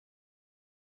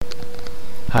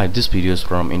Hi, this video is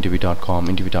from interview.com.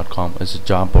 Interview.com is a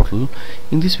job portal.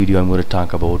 In this video I'm going to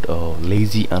talk about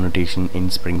lazy annotation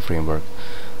in Spring framework.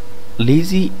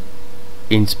 Lazy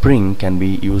in Spring can be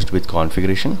used with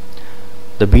configuration.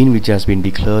 The bean which has been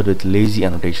declared with lazy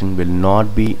annotation will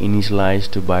not be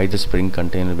initialized by the Spring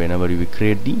container whenever you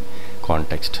create the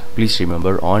context. Please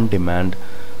remember, on demand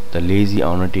the lazy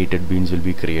annotated beans will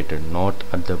be created, not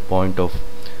at the point of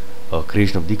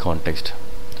creation of the context.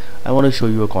 I want to show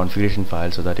you a configuration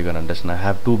file so that you can understand. I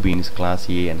have two beans, class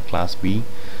A and class B,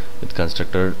 with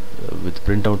constructor with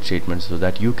printout statements, so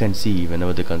that you can see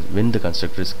whenever when the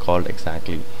constructor is called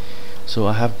exactly. So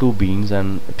I have two beans,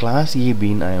 and class A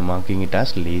bean I am marking it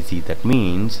as lazy. That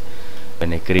means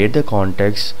when I create the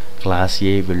context, class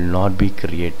A will not be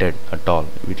created at all.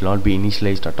 It will not be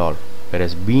initialized at all.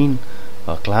 Whereas bean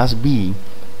class B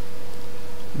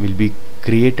will be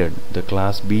created. The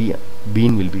class B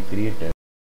bean will be created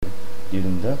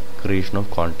during the creation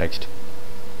of context.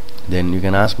 Then you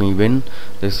can ask me when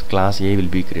this class A will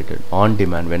be created. On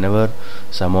demand, whenever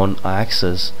someone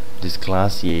access this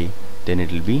class A, then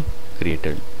it will be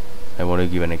created. I want to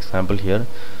give an example here.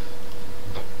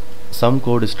 Some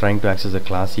code is trying to access the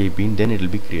class A bean, then it will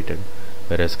be created,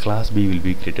 whereas class B will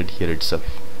be created here itself.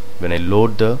 When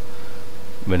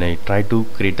I try to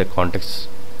create the context,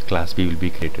 class B will be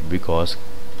created, because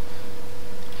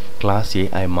class A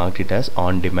I marked it as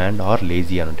on demand or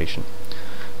lazy annotation.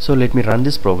 So let me run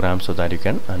this program so that you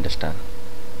can understand.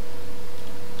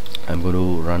 I'm going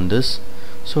to run this.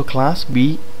 So class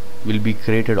B will be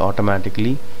created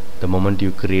automatically the moment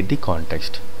you create the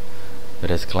context,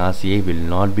 whereas class A will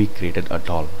not be created at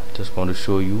all. Just want to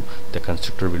show you the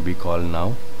constructor will be called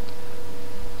now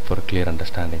for a clear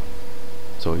understanding.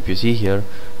 So if you see here,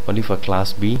 only for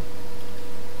class B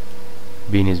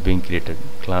bean is being created.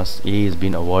 Class A is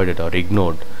being avoided or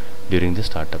ignored during the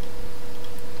startup.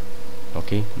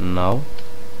 Okay, now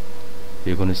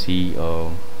we're going to see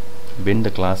when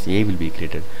the class A will be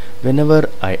created. Whenever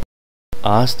I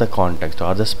ask the context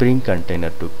or the Spring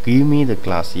container to give me the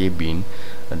class A bean,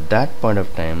 at that point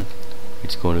of time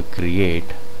it's going to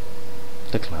create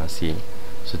the class A.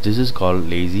 So this is called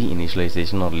lazy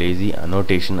initialization or lazy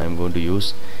annotation I'm going to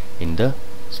use in the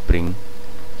Spring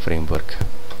framework.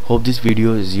 Hope this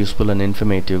video is useful and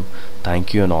informative.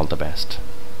 Thank you and all the best.